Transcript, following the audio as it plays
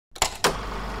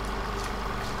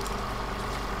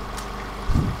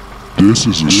This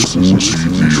is a School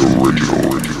TV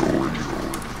original.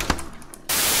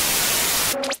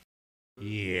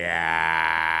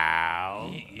 Yeah.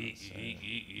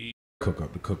 Cook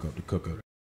up.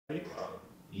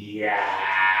 Yeah.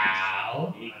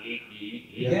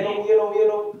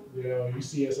 Yeah, you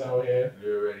see us out here.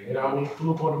 You already You know, I mean,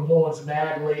 Fluke on the horns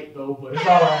mad late though, but it's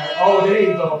all right. Oh, there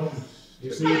you go.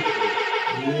 You see? Yeah.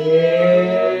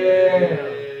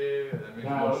 That makes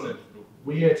Now, more sense.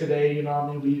 we here today, you know what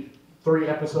I mean? We 3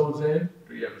 episodes in.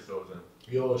 3 episodes in.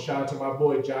 Yo, shout out to my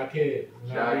boy, Jah Kydd.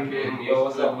 You know what I mean? Jahkydd, yo,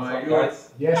 what's up, my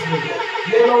guys? Yes,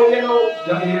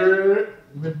 nigga. Here,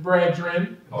 with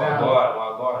brethren. Oh, my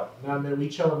God. Now, man, we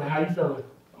chilling, man. How you feeling?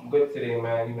 I'm good today,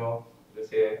 man. You know,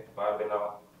 just here, vibing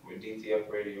out with DTF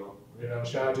Radio. You know,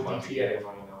 shout out to Once DTF. again,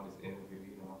 on this interview,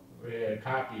 you know. Yeah,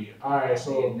 copy. All right,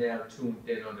 so And now tuned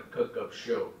in on the Cookup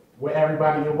show. where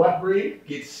everybody in what breed?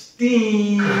 Get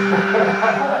steamed.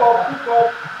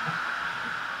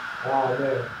 Oh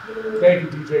man, thank you,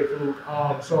 DJ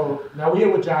Fluke. So now we're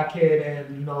here with Jah Kydd,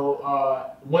 and you know,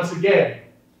 once again,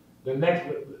 the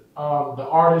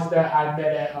artist that I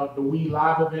met at the We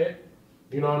Live event.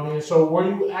 You know what I mean? So were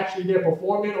you actually there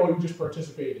performing, or you just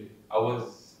participated? I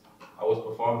was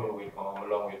performing with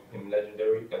along with him,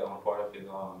 Legendary, because I'm a part of his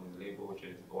label, which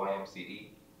is YMCE.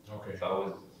 Okay. So I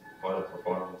was part of the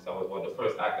performance. I was the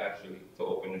first act actually to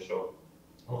open the show.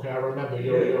 Okay, I remember.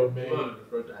 Yo, man. The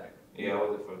first act. Yeah, I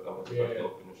was the first to open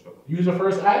the show. You was the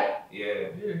first act? Yeah.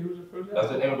 Yeah, he was the first act. That's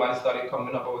when everybody started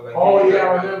coming up. I was like, Oh, hey, yeah, I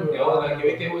remember. I was like,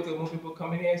 we can't wait till more people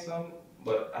come in here, son.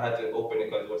 But I had to open it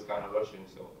because it was kind of rushing,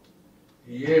 so.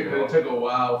 Yeah, but it took a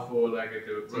while for like it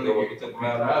to It took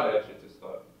mad for that shit to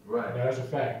start. Right. That's a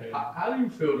fact, man. How do you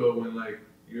feel though when like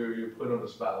you're put on the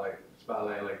spotlight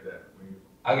like that?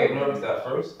 I get nervous at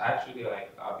first. Actually,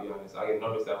 like I'll be honest, I get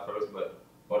nervous at first, but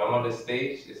when I'm on the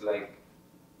stage, it's like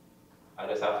I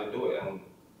just have to do it, and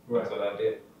that's what I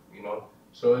did. You know.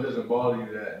 So it doesn't bother you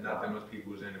that not that much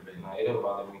people was in the venue? Nah, it don't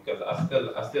bother me because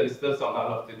it's still something I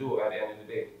love to do at the end of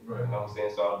the day. Right. You know what I'm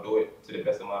saying? So I'll do it to the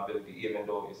best of my ability, even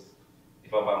though it's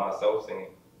if I'm by myself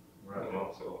singing. Right. You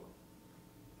know, so.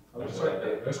 That's, what I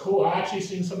did. that's cool. I actually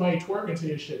seen somebody twerking to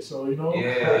your shit, so you know.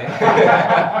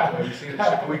 Yeah. So you seen the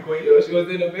Shakwikwe? Yo, she was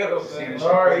in the middle. Seen Man. the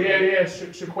All right, yeah,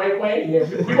 Shakwikwe. Yeah,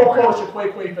 we gonna call her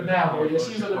Shakwikwe for now. But yeah,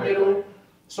 she's in the middle.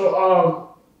 So,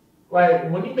 like,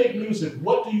 when you make music,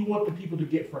 what do you want the people to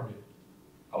get from it?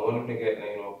 I want them to get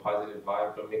positive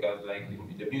vibe from it because like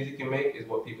the music you make is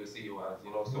what people see you as,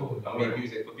 you know. So I make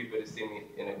music for people to see me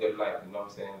in a good light, you know what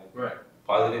I'm saying? Like, Right.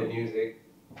 positive music,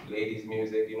 ladies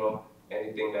music, you know,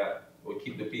 anything that would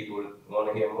keep the people want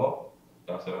to hear more.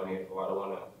 That's what I'm here for. I don't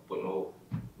want to put no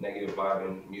negative vibe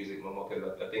in music no more because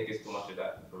I think it's too much of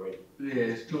that already. Yeah,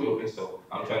 it's You feel me? So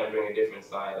I'm trying to bring a different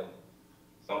side and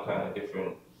some kind of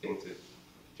different thing to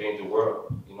change the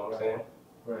world. You know what I'm saying?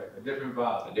 Right. A different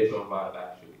vibe. A different vibe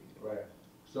actually. Right.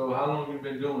 So how long have you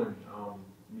been doing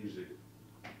music?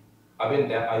 I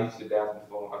used to dance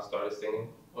before I started singing.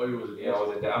 Oh, you was a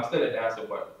Yeah, I'm still a dancer,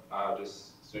 but I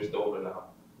just switched over now.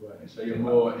 Right. So you're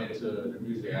more into the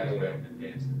music aspect than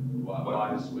dancing.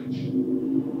 Why the switch?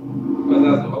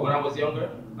 Because when I was younger,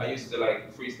 I used to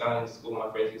like freestyle in school. My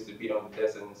friends used to beat on the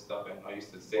desk and stuff, and I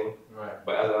used to sing. Right.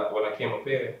 But when I came up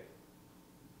here,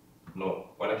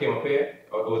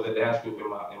 it was a dance group in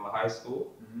my high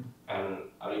school. And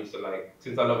I used to like,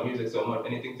 since I love music so much,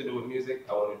 anything to do with music,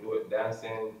 I want to do it,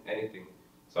 dancing, anything.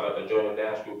 So I joined a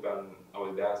dance group and I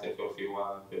was dancing for a few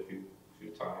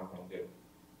times, and then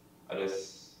I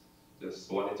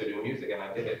just wanted to do music and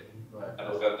I did it. Right. I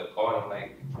just felt the calling,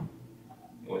 like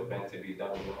it was meant to be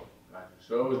done, you know. Right.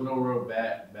 So it was no real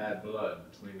bad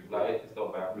blood between the group. No, it's no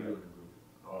bad. You and the group.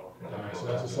 Oh, No, Alright, no so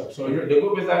bad. that's what's up. So The you're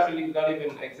group is actually not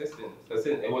even existing.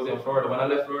 It was in Florida. When I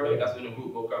left Florida, that's when the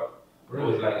group broke up. It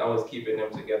was like I was keeping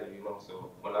them together, you know.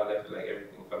 So when I left, like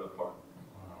everything fell apart.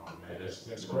 Oh man,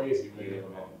 that's crazy, man.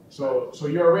 Yeah, man. So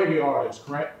you're a reggae artist,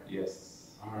 correct?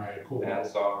 Yes. All right, cool.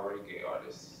 Dancehall reggae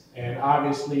artist. And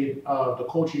obviously, the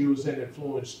culture you was in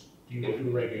influenced you to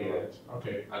do reggae Yeah. artists.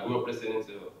 Okay. I grew up listening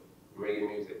to reggae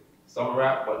music. Some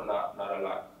rap, but not a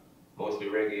lot. Mostly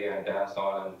reggae and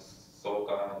dancehall and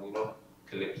soca and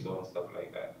calypso and stuff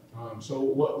like that. So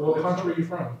what country are you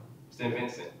from? St.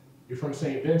 Vincent. You're from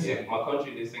St. Vincent. Yeah, my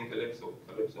country they sing calypso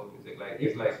music. Like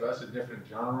it's like So that's a different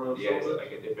genre of it's soca?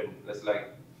 like a different.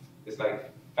 It's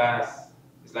like fast.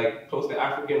 It's like close to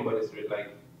African, but it's like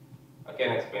I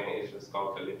can't explain it. It's just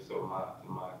called calypso in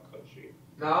my country.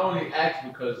 Now I only asked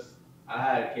because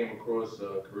I came across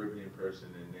a Caribbean person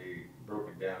and they broke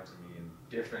it down to me in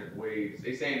different ways.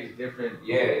 They saying it's different.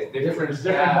 Yeah, it's different. It's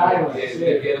different violence. Yeah,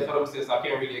 Yeah. yeah, that's what I'm saying. So I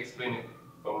can't really explain it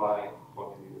from my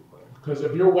point of view. But Because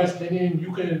if you're West Indian,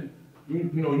 you can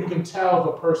you can tell if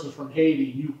a person's from Haiti.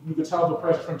 You can tell if a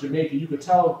person's from Jamaica. You can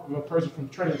tell if a person's from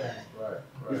Trinidad. Right.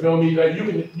 You feel me? Like you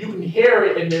can hear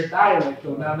it in their dialect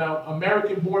though. Now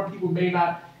American-born people may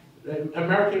not.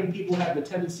 American people have the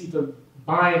tendency to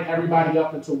bind everybody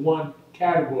up into one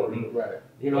category. Right.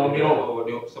 You know what I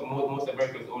mean? So most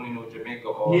Americans only know Jamaica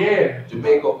or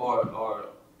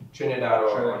Trinidad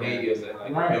or Haiti or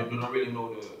something like that. They don't really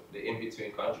know the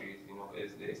in-between countries. You know,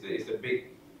 it's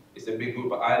a big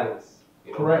group of islands.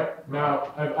 You know? Correct.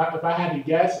 Now, if I had to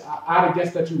guess, I'd have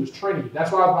guessed that you was Trini.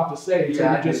 That's what I was about to say.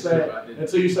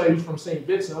 Until you said you was from St.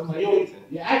 Vincent. I'm like, yo,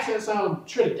 your accent sounds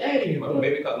Trinidadian.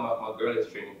 Maybe because my girl is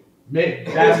Trini.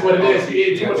 Maybe that's what it is. You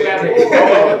eat too much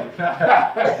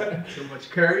Too much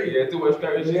curry. Yeah, too much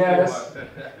curry. Yes.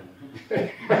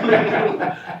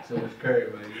 So much curry,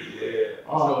 man. Yeah.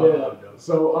 Oh,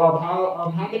 so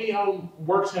how many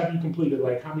works have you completed?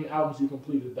 Like how many albums you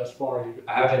completed thus far?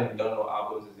 I haven't done no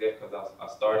albums yet because I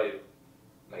started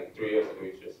like 3 years ago.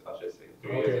 I should say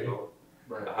 3 years ago.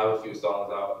 Right. I have a few songs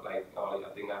out. Like I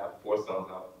think I have 4 songs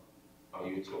out on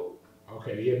YouTube.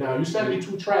 Okay, yeah. Now you sent me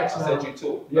 2 tracks. I sent you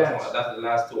 2. Yes. That's the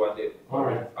last 2 I did. All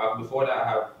right. Before that, I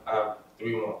have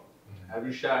 3 more. Have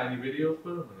you shot any videos for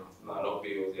them or no? No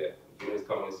videos yet. Videos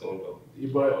coming soon though.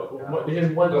 But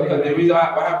here's one thing. Because the reason why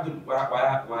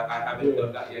I haven't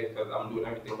done that yet because I'm doing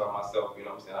everything by myself. You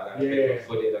know what I'm saying? I gotta pay for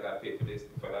footage. I gotta pay for this,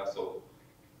 for that. So,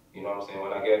 you know what I'm saying?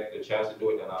 When I get the chance to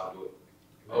do it, then I'll do it.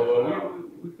 Oh, well,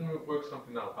 we can work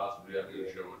something out possibly after the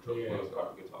show.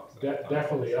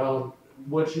 Definitely.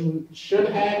 What you should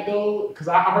have though, because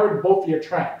I heard both your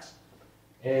tracks,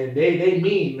 and they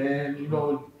mean, man. You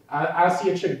know, I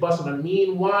see a chick busting a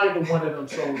mean wine to one of them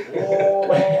songs. You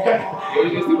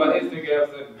just see my Instagram,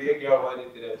 so big girl went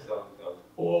into them songs though.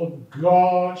 Oh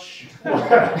gosh.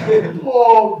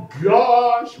 Oh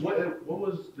gosh. What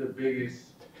was the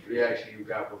biggest reaction you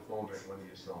got performing one of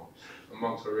your songs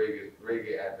amongst the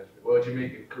reggae atmosphere, or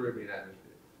Jamaican Caribbean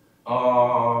atmosphere?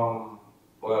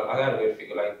 Well, I gotta get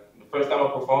figure like. First time I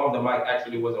performed, the mic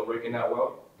actually wasn't working that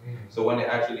well. So when it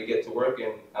actually get to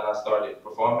working and I started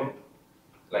performing,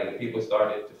 like the people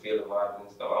started to feel the vibe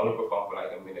and stuff. I only performed for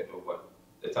like a minute though, but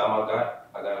the time I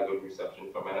got a good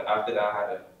reception from it. And after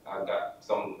that, I got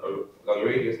some a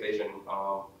radio station.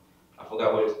 I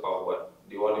forgot what it's called, but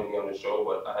they wanted me on the show,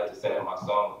 but I had to send in my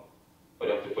song for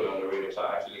them to put on the radio. So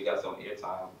I actually got some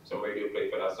airtime, some radio play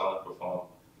for that song I performed.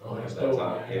 Oh, that's that dope.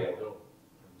 time. Yeah.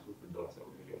 Super dope.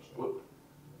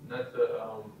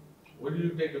 What do you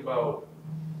think about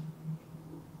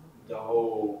the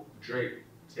whole Drake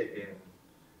taking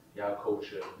y'all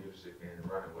culture music and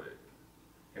running with it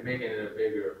and making it a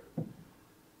bigger?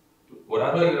 What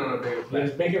I think on a bigger platform.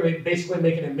 It's basically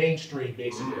making it mainstream,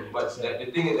 basically. But the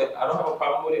thing is that I don't have a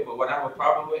problem with it. But what I have a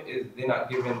problem with is they're not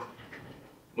giving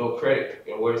no credit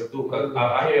in where it's due. Because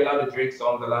I hear a lot of Drake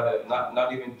songs, a lot of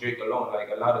not even Drake alone, like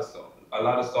a lot of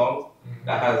songs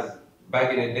that has.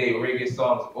 Back in the day, reggae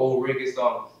songs, old reggae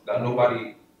songs that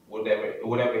nobody would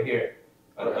ever hear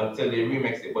until they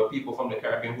remix it. But people from the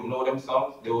Caribbean who know them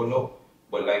songs, they will know.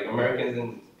 But like Americans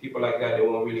and people like that, they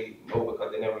won't really know because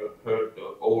they never heard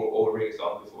the old reggae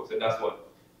songs before. So that's what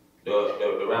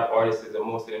the rap artists and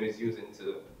most of them is using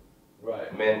to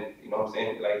men. You know what I'm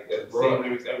saying? Like the same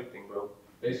lyrics, everything, bro.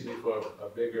 Basically for a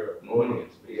bigger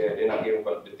audience. Yeah, they're not giving.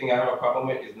 But the thing I have a problem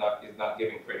with is not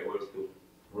giving credit where it's due.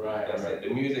 That's it. The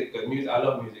music, because music, I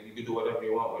love music. You can do whatever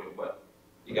you want with it, but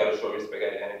you gotta show respect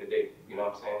at the end of the day. You know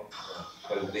what I'm saying?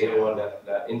 Because they're the one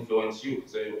that influence you.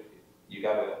 So you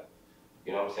gotta,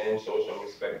 you know what I'm saying, show some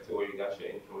respect to where you got your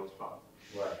influence from.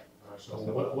 Right. So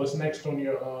what's next on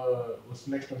your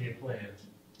plans?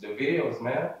 The videos,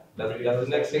 man. That's the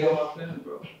next thing on my plans,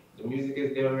 bro. The music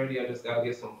is there already. I just gotta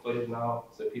get some footage now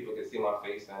so people can see my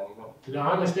face and Now,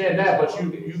 I understand that, but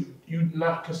you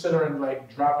not considering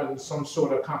like dropping some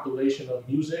sort of compilation of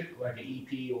music, like an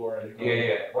EP or or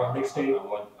a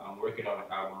mixtape. I'm working on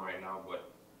an album right now, but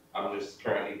I'm just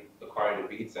currently acquiring the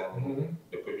beats and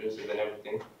the producers and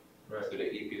everything. Right. So the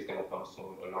EP is gonna come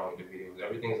soon along with the videos.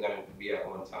 Everything's gonna be at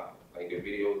one time. Like the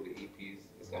videos, the EPs,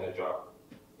 is gonna drop.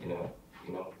 You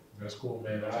know. That's cool,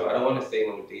 man. So I don't want to say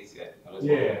no dates yet. I just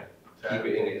want to keep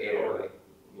it in the air, like,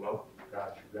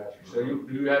 Got you. So do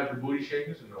you have the booty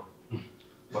shakers or no?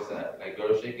 What's that? Like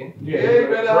girl shaking? Yeah,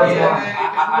 brother.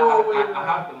 I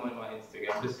have them on my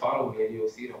Instagram. Just follow me and you'll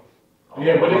see them.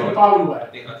 Yeah, but they can follow you at.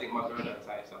 I think my girl that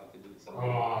type so I have to do something.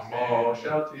 Oh, man.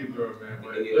 Shout out to you, girl, man.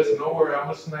 But listen, don't worry. I'm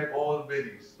going to snipe all the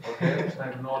biddies. Okay? I'm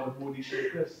sniping all the booty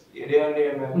shakers. Yeah, they're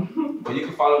there, man. But you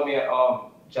can follow me at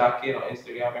Jah Kydd on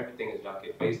Instagram. Everything is Jah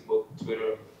Kydd. Facebook,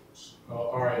 Twitter,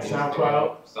 All right,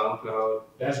 SoundCloud. SoundCloud.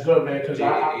 That's good, man. Because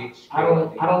I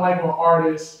don't like when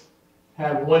artists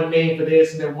have one name for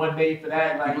this and then one name for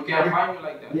that. Like people can't find you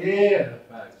like that. Yeah.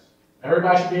 Facts.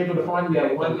 Everybody should be able to find you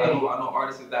that one I name. know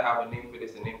artists that have a name for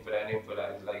this, a name for that, name for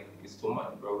that. It's like it's too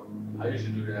much, bro. I used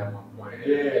to do that at one point.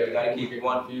 Yeah. You gotta keep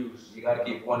one. Confused. You gotta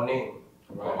keep one name.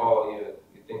 Right. Oh yeah.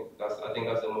 I think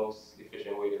that's the most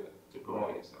efficient way to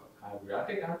promote yourself. I agree. I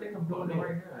think I'm doing it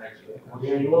right now, actually.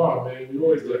 Yeah, you are, man. You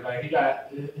always do. Like he got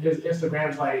his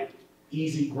Instagram's like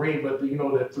easy green, but the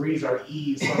 3s are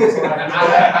E's. So it's like I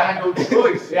had no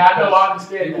choice. Yeah, I know. I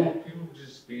understand that. People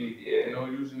just be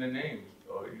using the names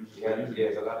or using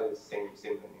There's a lot of similar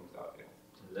names out there.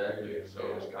 Exactly. So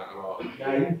it's kind of all.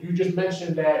 Now you just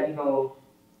mentioned that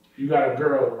you got a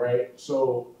girl, right?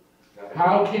 So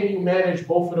how can you manage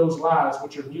both of those lives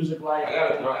with your music life? I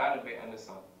got a girl and a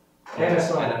son. And a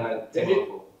son. And a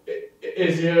 10-year-old.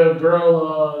 Is your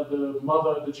girl the mother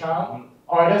of the child? Mm-hmm.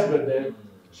 All right, that's good then.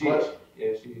 She's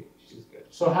good.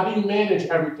 So how do you manage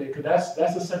everything? Because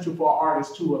that's essential for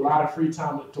artists too. A lot of free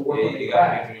time to work on you their gotta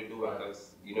craft. make sure you do it because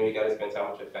you gotta spend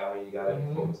time with your family. You gotta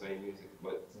focus on your music.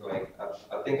 But like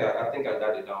I think I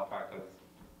got it down pat because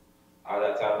I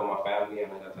got time for my family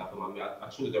and I got time for my music. I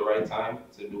choose the right time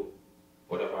to do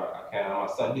whatever I can. And my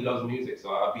son, he loves music,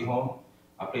 so I'll be home.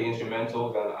 I play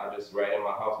instrumentals and I just write in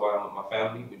my house while I'm with my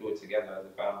family. We do it together as a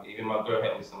family. Even my girl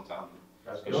helped me sometimes.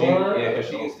 Because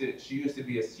she used to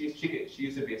be a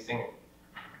singer.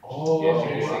 Oh, yeah, she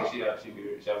can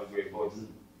sing. She have a great voice.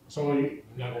 So you're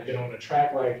not gonna get on the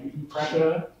track like you pressure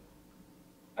her?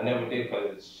 I never did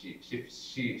because she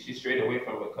strayed away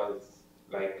from it because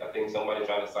like I think somebody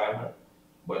tried to sign her,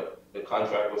 but the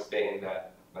contract was stating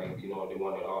that they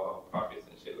wanted all her profits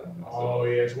and shit like that. Oh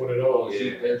yeah, it's one of those.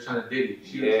 Yeah. They're trying to diddy.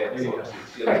 She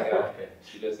like that. Okay.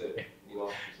 She just said,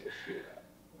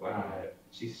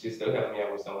 she still helped me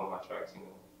out with some of my tracks,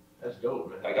 That's dope,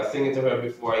 man. Like I sing it to her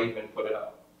before I even put it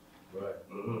out. Right.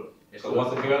 So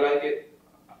once a girl like it,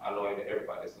 I know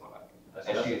everybody's gonna like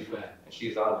it. And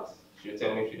she's honest. She'll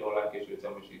tell me if she don't like it. She'll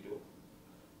tell me she do.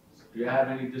 Do you have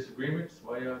any disagreements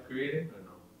while you're creating or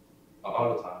no?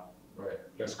 All the time. Right.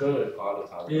 That's good. All the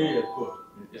time. Yeah, of course.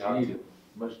 It's needed.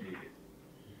 Much needed.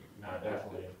 Nah,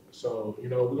 definitely. So we're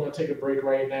gonna take a break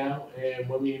right now, and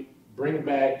when we bring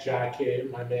back Jah Kydd,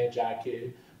 my man Jah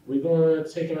Kydd, we're gonna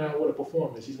take him out with a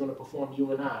performance. He's gonna perform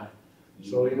 "You and I."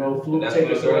 So Fluke,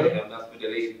 take us away. That's for the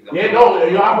ladies. Yeah, no,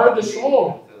 I heard the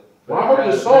song. When I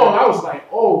heard the song, I was like,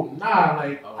 oh nah,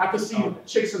 like I could see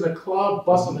chicks in the club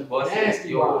busting the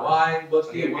nasty wine. I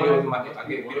get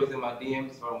videos in my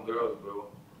DMs from girls, bro.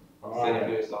 Sending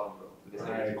me a song, bro.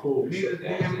 Alright, cool. You need to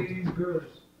DM these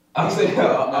girls. I'll send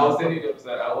you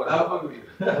upside. I'll fuck with you.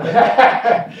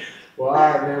 Well,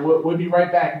 alright, man. We'll be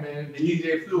right back, man.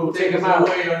 DJ Fluke, We'll take us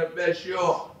away on the best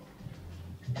show.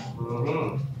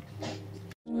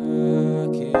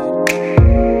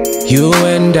 You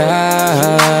and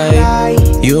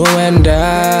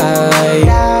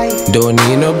I don't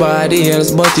need nobody else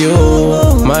but you,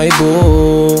 my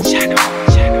boo.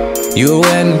 You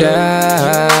and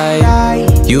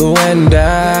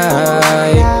I